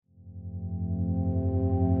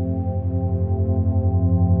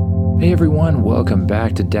Hey everyone, welcome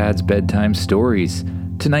back to Dad's Bedtime Stories.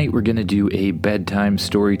 Tonight we're going to do a bedtime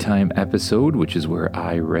storytime episode, which is where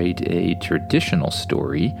I write a traditional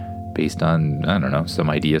story based on, some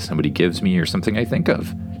idea somebody gives me or something I think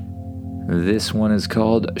of. This one is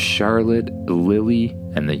called Charlotte, Lilly,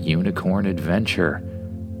 and the Unicorn Adventure.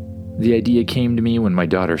 The idea came to me when my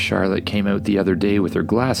daughter Charlotte came out the other day with her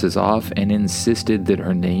glasses off and insisted that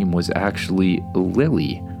her name was actually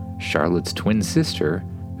Lilly, Charlotte's twin sister,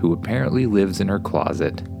 who apparently lives in her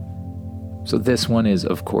closet. So this one is,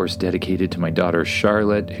 of course, dedicated to my daughter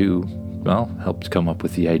Charlotte, who, helped come up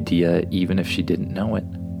with the idea even if she didn't know it.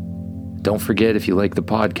 Don't forget, if you like the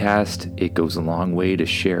podcast, it goes a long way to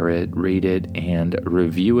share it, rate it, and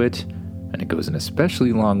review it. And it goes an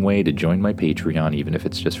especially long way to join my Patreon, even if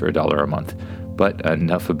it's just for $1 a month. But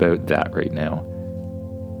enough about that right now.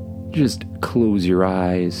 Just close your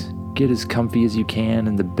eyes, get as comfy as you can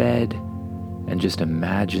in the bed, and just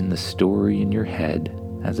imagine the story in your head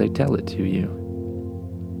as I tell it to you.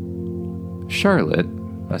 Charlotte,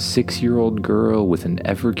 a 6-year-old girl with an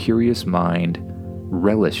ever-curious mind,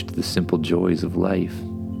 relished the simple joys of life.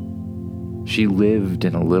 She lived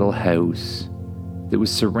in a little house that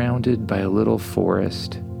was surrounded by a little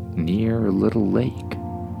forest near a little lake.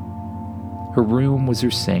 Her room was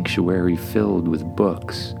her sanctuary, filled with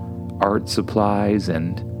books, art supplies,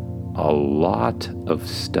 and a lot of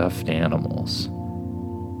stuffed animals.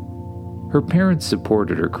 Her parents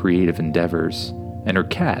supported her creative endeavors, and her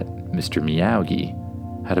cat, Mr. Miyagi,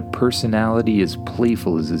 had a personality as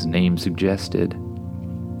playful as his name suggested.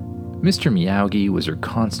 Mr. Miyagi was her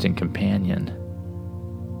constant companion.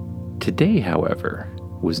 Today, however,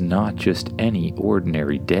 was not just any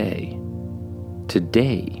ordinary day.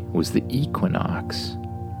 Today was the equinox.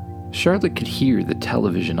 Charlotte could hear the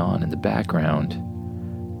television on in the background.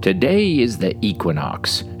 Today is the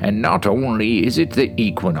equinox, and not only is it the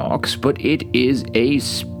equinox, but it is a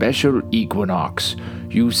special equinox.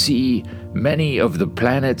 You see, many of the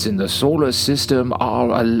planets in the solar system are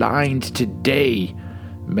aligned today.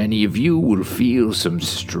 Many of you will feel some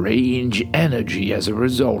strange energy as a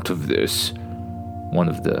result of this, one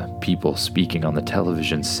of the people speaking on the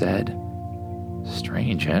television said.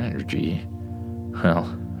 Strange energy?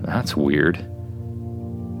 Well, that's weird.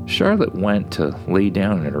 Charlotte went to lay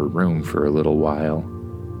down in her room for a little while.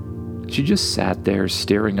 She just sat there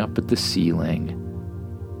staring up at the ceiling,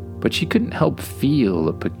 but she couldn't help feel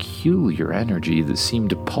a peculiar energy that seemed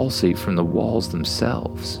to pulsate from the walls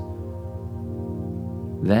themselves.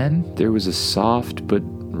 Then there was a soft but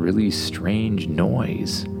really strange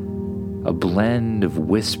noise, a blend of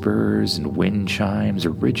whispers and wind chimes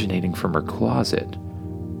originating from her closet.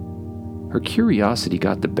 Her curiosity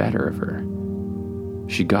got the better of her.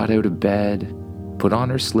 She got out of bed, put on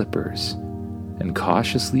her slippers, and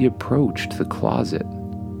cautiously approached the closet.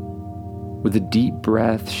 With a deep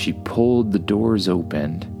breath, she pulled the doors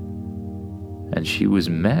open, and she was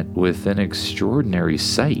met with an extraordinary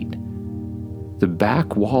sight. The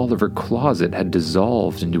back wall of her closet had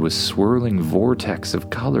dissolved into a swirling vortex of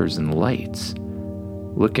colors and lights,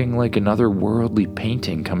 looking like another worldly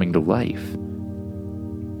painting coming to life.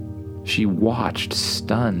 She watched,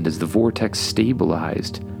 stunned, as the vortex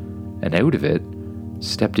stabilized, and out of it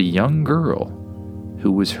stepped a young girl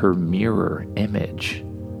who was her mirror image.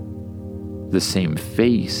 The same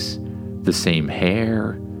face, the same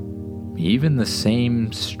hair, even the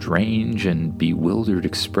same strange and bewildered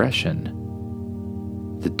expression.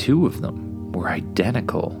 The two of them were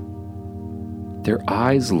identical. Their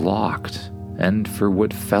eyes locked, and for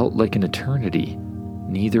what felt like an eternity,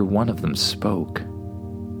 neither one of them spoke.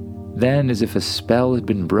 Then, as if a spell had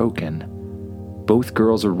been broken, both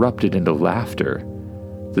girls erupted into laughter.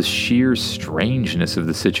 The sheer strangeness of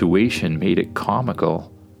the situation made it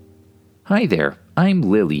comical. "Hi there, I'm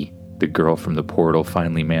Lilly," the girl from the portal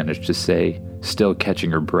finally managed to say, still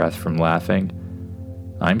catching her breath from laughing.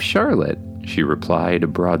 "I'm Charlotte," she replied, a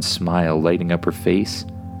broad smile lighting up her face.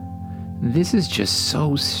 "This is just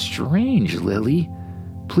so strange, Lilly.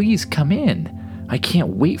 Please come in. I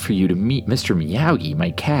can't wait for you to meet Mr. Miyagi,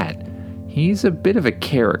 my cat. He's a bit of a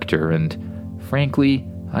character, and frankly,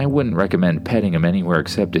 I wouldn't recommend petting him anywhere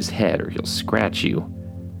except his head, or he'll scratch you."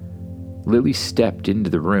 Lilly stepped into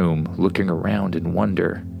the room, looking around in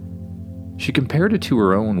wonder. She compared it to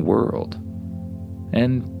her own world,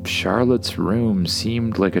 and Charlotte's room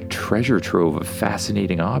seemed like a treasure trove of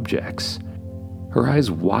fascinating objects. Her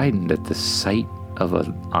eyes widened at the sight of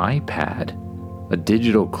an iPad, a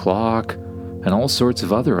digital clock, and all sorts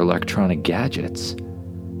of other electronic gadgets.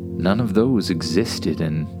 None of those existed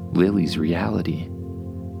in Lilly's reality.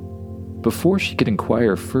 Before she could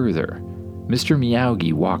inquire further, Mr.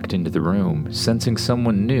 Miyagi walked into the room, sensing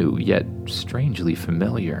someone new, yet strangely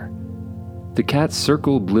familiar. The cat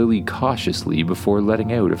circled Lilly cautiously before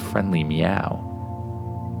letting out a friendly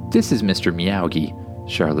meow. "This is Mr. Miyagi,"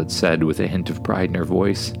 Charlotte said with a hint of pride in her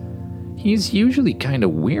voice. "He's usually kind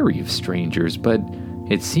of wary of strangers, but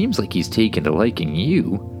it seems like he's taken to liking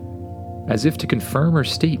you." As if to confirm her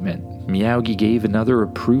statement, Miyagi gave another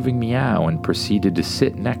approving meow and proceeded to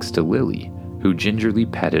sit next to Lilly, who gingerly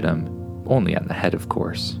petted him, only on the head, of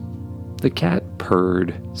course. The cat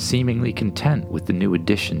purred, seemingly content with the new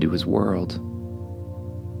addition to his world.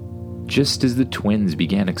 Just as the twins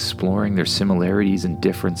began exploring their similarities and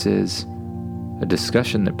differences, a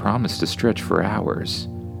discussion that promised to stretch for hours,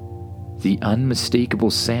 the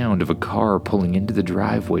unmistakable sound of a car pulling into the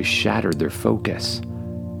driveway shattered their focus.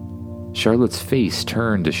 Charlotte's face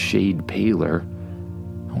turned a shade paler.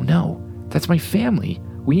 "Oh no, that's my family.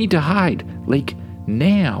 We need to hide, like,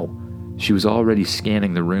 now." She was already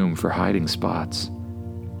scanning the room for hiding spots.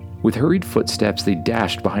 With hurried footsteps, they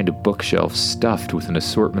dashed behind a bookshelf stuffed with an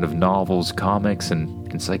assortment of novels, comics, and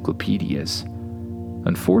encyclopedias.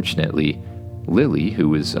 Unfortunately, Lilly, who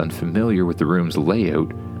was unfamiliar with the room's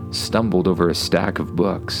layout, stumbled over a stack of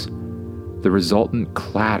books. The resultant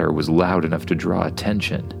clatter was loud enough to draw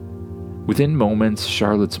attention. Within moments,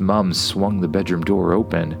 Charlotte's mum swung the bedroom door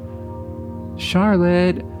open.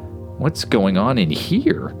 "Charlotte, what's going on in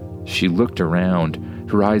here?" She looked around,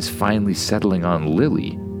 her eyes finally settling on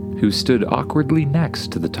Lilly, who stood awkwardly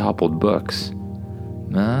next to the toppled books.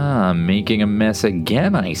 Making a mess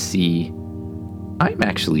again, I see." "I'm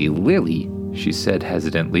actually Lilly," she said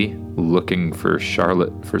hesitantly, looking for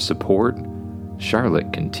Charlotte for support.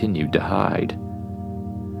 Charlotte continued to hide.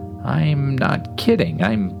 "I'm not kidding,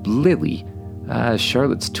 I'm Lilly.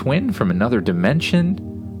 Charlotte's twin from another dimension?"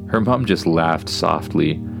 Her mom just laughed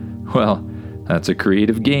softly. "Well, that's a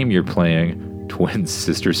creative game you're playing. Twin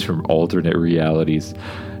sisters from alternate realities.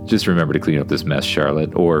 Just remember to clean up this mess,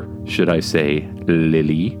 Charlotte, or should I say,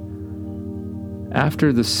 Lilly?"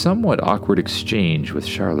 After the somewhat awkward exchange with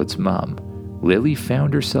Charlotte's mom, Lilly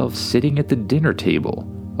found herself sitting at the dinner table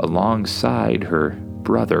alongside her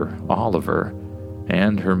brother, Oliver,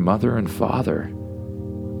 and her mother and father.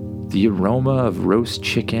 The aroma of roast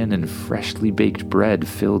chicken and freshly baked bread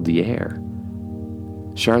filled the air.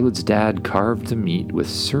 Charlotte's dad carved the meat with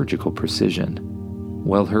surgical precision,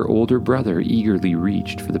 while her older brother eagerly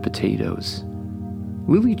reached for the potatoes.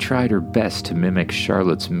 Lilly tried her best to mimic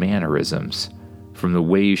Charlotte's mannerisms, from the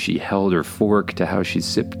way she held her fork to how she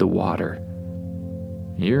sipped the water.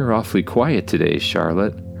 "You're awfully quiet today,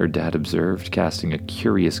 Charlotte," her dad observed, casting a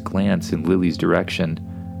curious glance in Lily's direction.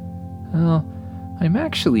 "Well, I'm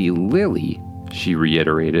actually Lilly," she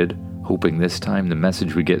reiterated, hoping this time the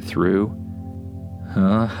message would get through.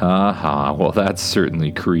 Well, that's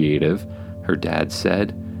certainly creative," her dad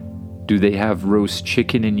said. "Do they have roast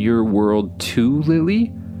chicken in your world too,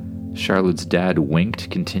 Lilly?" Charlotte's dad winked,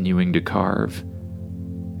 continuing to carve.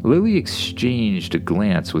 Lilly exchanged a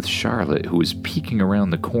glance with Charlotte, who was peeking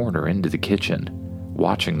around the corner into the kitchen,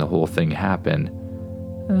 watching the whole thing happen.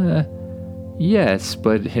 Yes,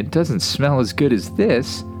 but it doesn't smell as good as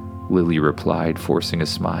this," Lilly replied, forcing a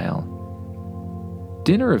smile.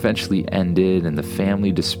 Dinner eventually ended and the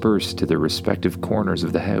family dispersed to their respective corners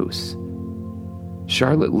of the house.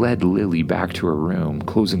 Charlotte led Lilly back to her room,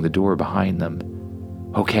 closing the door behind them.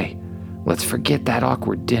 "Okay, let's forget that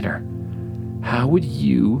awkward dinner. How would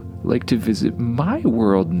you like to visit my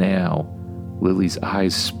world now?" Lily's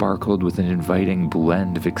eyes sparkled with an inviting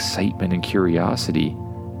blend of excitement and curiosity.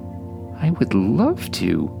 "I would love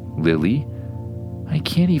to, Lilly. I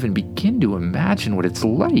can't even begin to imagine what it's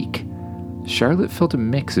like." Charlotte felt a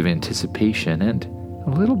mix of anticipation and a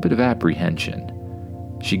little bit of apprehension.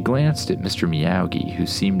 She glanced at Mr. Miyagi, who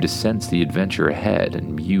seemed to sense the adventure ahead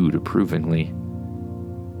and mewed approvingly.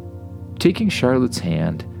 Taking Charlotte's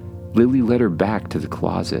hand, Lilly led her back to the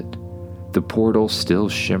closet, the portal still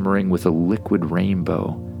shimmering with a liquid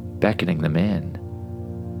rainbow, beckoning them in.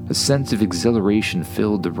 A sense of exhilaration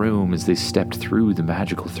filled the room as they stepped through the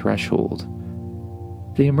magical threshold.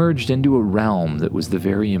 They emerged into a realm that was the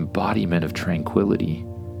very embodiment of tranquility.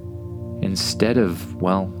 Instead of,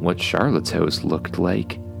 well, what Charlotte's house looked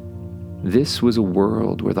like, this was a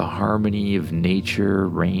world where the harmony of nature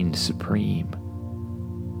reigned supreme.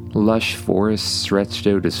 Lush forests stretched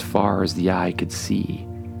out as far as the eye could see,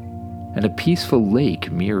 and a peaceful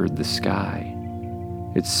lake mirrored the sky,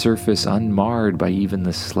 its surface unmarred by even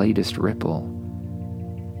the slightest ripple.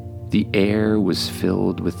 The air was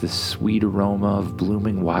filled with the sweet aroma of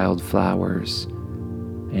blooming wildflowers,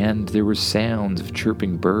 and there were sounds of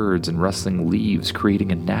chirping birds and rustling leaves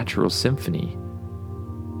creating a natural symphony.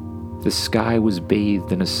 The sky was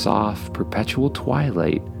bathed in a soft, perpetual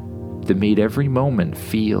twilight that made every moment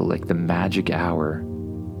feel like the magic hour.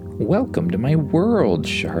 "Welcome to my world,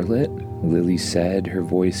 Charlotte," Lilly said, her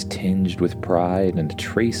voice tinged with pride and a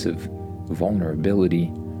trace of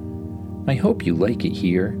vulnerability. "I hope you like it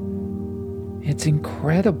here." "It's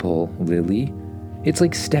incredible, Lilly. It's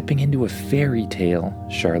like stepping into a fairy tale,"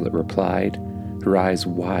 Charlotte replied, her eyes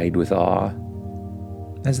wide with awe.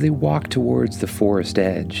 As they walked towards the forest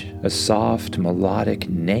edge, a soft, melodic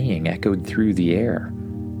neighing echoed through the air.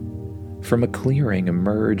 From a clearing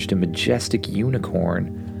emerged a majestic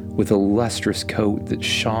unicorn with a lustrous coat that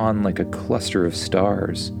shone like a cluster of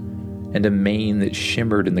stars, and a mane that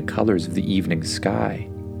shimmered in the colors of the evening sky.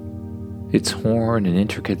 Its horn and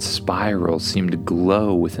intricate spiral seemed to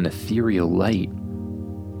glow with an ethereal light.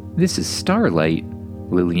 "This is Starlight,"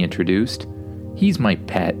 Lilly introduced. "He's my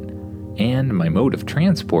pet, and my mode of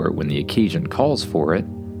transport when the occasion calls for it."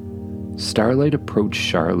 Starlight approached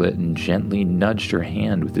Charlotte and gently nudged her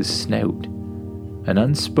hand with his snout, an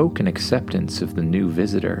unspoken acceptance of the new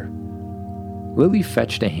visitor. Lilly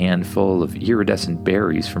fetched a handful of iridescent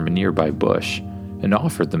berries from a nearby bush and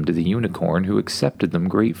offered them to the unicorn, who accepted them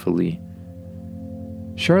gratefully.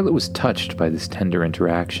 Charlotte was touched by this tender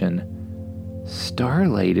interaction.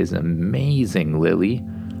 "Starlight is amazing, Lilly.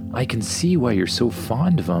 I can see why you're so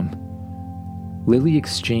fond of him." Lilly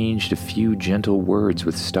exchanged a few gentle words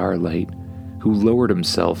with Starlight, who lowered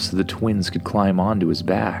himself so the twins could climb onto his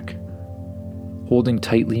back. Holding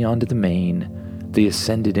tightly onto the mane, they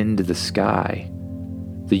ascended into the sky.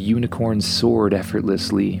 The unicorn soared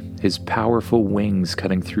effortlessly, his powerful wings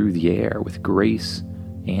cutting through the air with grace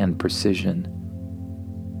and precision.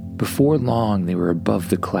 Before long, they were above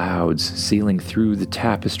the clouds, sailing through the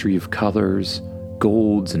tapestry of colors,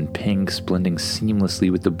 golds and pinks blending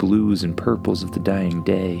seamlessly with the blues and purples of the dying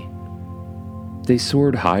day. They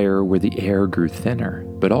soared higher where the air grew thinner,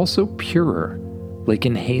 but also purer, like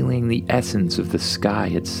inhaling the essence of the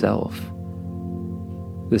sky itself.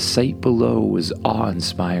 The sight below was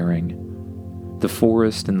awe-inspiring. The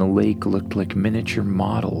forest and the lake looked like miniature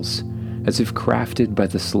models, as if crafted by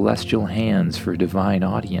the celestial hands for a divine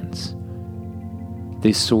audience.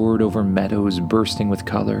 They soared over meadows bursting with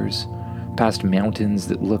colors, past mountains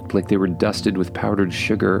that looked like they were dusted with powdered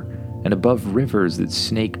sugar, and above rivers that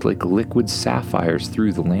snaked like liquid sapphires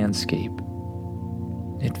through the landscape.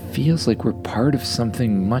 "It feels like we're part of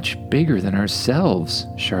something much bigger than ourselves,"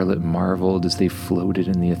 Charlotte marveled as they floated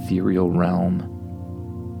in the ethereal realm.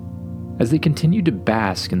 As they continued to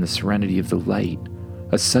bask in the serenity of the light,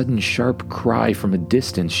 a sudden sharp cry from a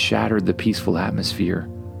distance shattered the peaceful atmosphere.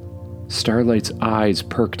 Starlight's eyes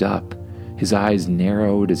perked up, his eyes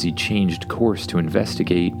narrowed as he changed course to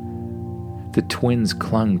investigate. The twins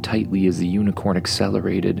clung tightly as the unicorn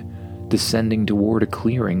accelerated, descending toward a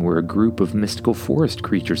clearing where a group of mystical forest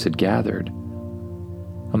creatures had gathered.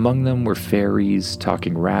 Among them were fairies,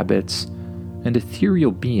 talking rabbits, and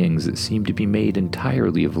ethereal beings that seemed to be made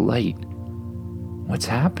entirely of light. "What's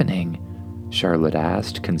happening?" Charlotte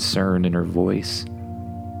asked, concern in her voice.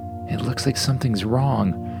 "It looks like something's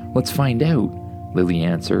wrong. Let's find out," Lilly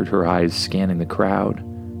answered, her eyes scanning the crowd.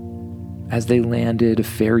 As they landed, a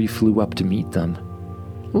fairy flew up to meet them.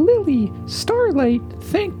 "Lilly, Starlight,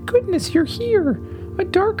 thank goodness you're here. A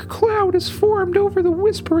dark cloud has formed over the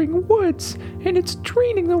Whispering Woods, and it's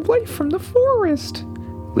draining the life from the forest."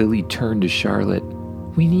 Lilly turned to Charlotte.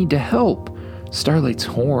 "We need to help. Starlight's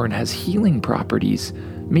horn has healing properties.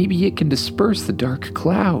 Maybe it can disperse the dark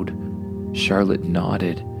cloud." Charlotte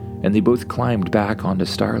nodded, and they both climbed back onto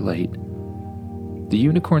Starlight. The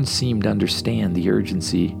unicorn seemed to understand the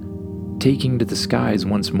urgency, taking to the skies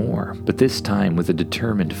once more, but this time with a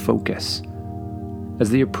determined focus. As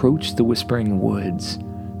they approached the Whispering Woods,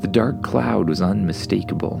 the dark cloud was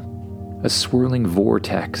unmistakable, a swirling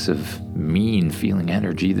vortex of mean-feeling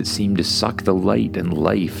energy that seemed to suck the light and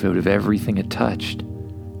life out of everything it touched.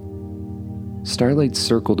 Starlight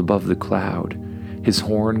circled above the cloud, his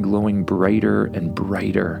horn glowing brighter and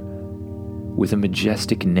brighter. With a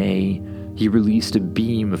majestic neigh, he released a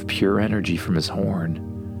beam of pure energy from his horn.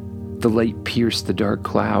 The light pierced the dark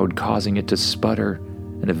cloud, causing it to sputter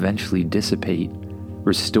and eventually dissipate,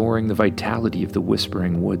 restoring the vitality of the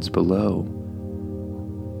Whispering Woods below.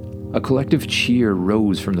 A collective cheer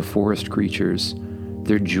rose from the forest creatures,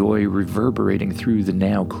 their joy reverberating through the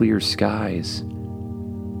now clear skies.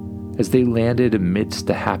 As they landed amidst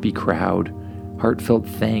the happy crowd, heartfelt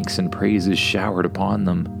thanks and praises showered upon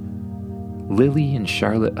them. Lilly and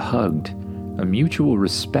Charlotte hugged, a mutual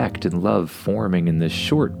respect and love forming in this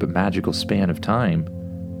short but magical span of time.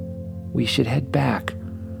 "We should head back.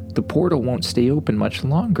 The portal won't stay open much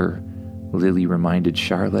longer," Lilly reminded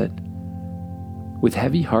Charlotte. With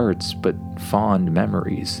heavy hearts but fond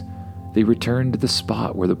memories, they returned to the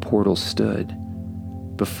spot where the portal stood.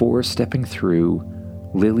 Before stepping through,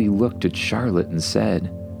 Lily looked at Charlotte and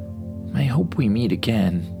said, "I hope we meet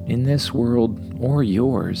again, in this world or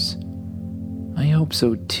yours." "I hope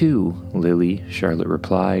so too, Lily," Charlotte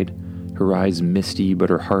replied, her eyes misty but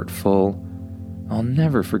her heart full. "I'll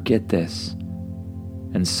never forget this."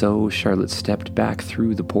 And so Charlotte stepped back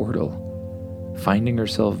through the portal, finding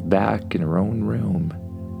herself back in her own room.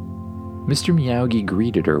 Mr. Miyagi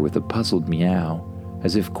greeted her with a puzzled meow,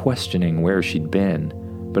 as if questioning where she'd been,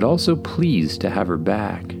 but also pleased to have her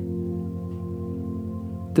back.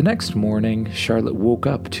 The next morning, Charlotte woke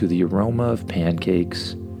up to the aroma of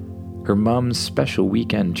pancakes, her mom's special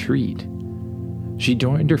weekend treat. She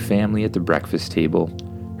joined her family at the breakfast table,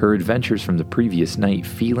 her adventures from the previous night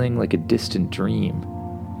feeling like a distant dream.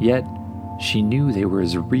 Yet, she knew they were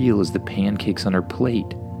as real as the pancakes on her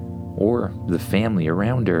plate, or the family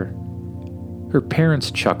around her. Her parents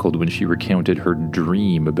chuckled when she recounted her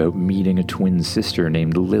dream about meeting a twin sister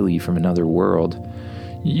named Lily from another world.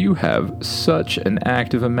 "You have such an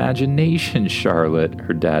active imagination, Charlotte,"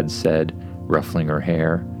 her dad said, ruffling her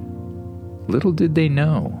hair. Little did they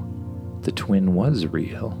know, the twin was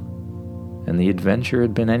real, and the adventure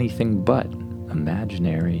had been anything but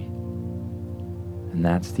imaginary. And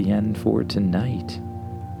that's the end for tonight.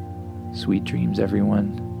 Sweet dreams,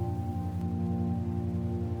 everyone.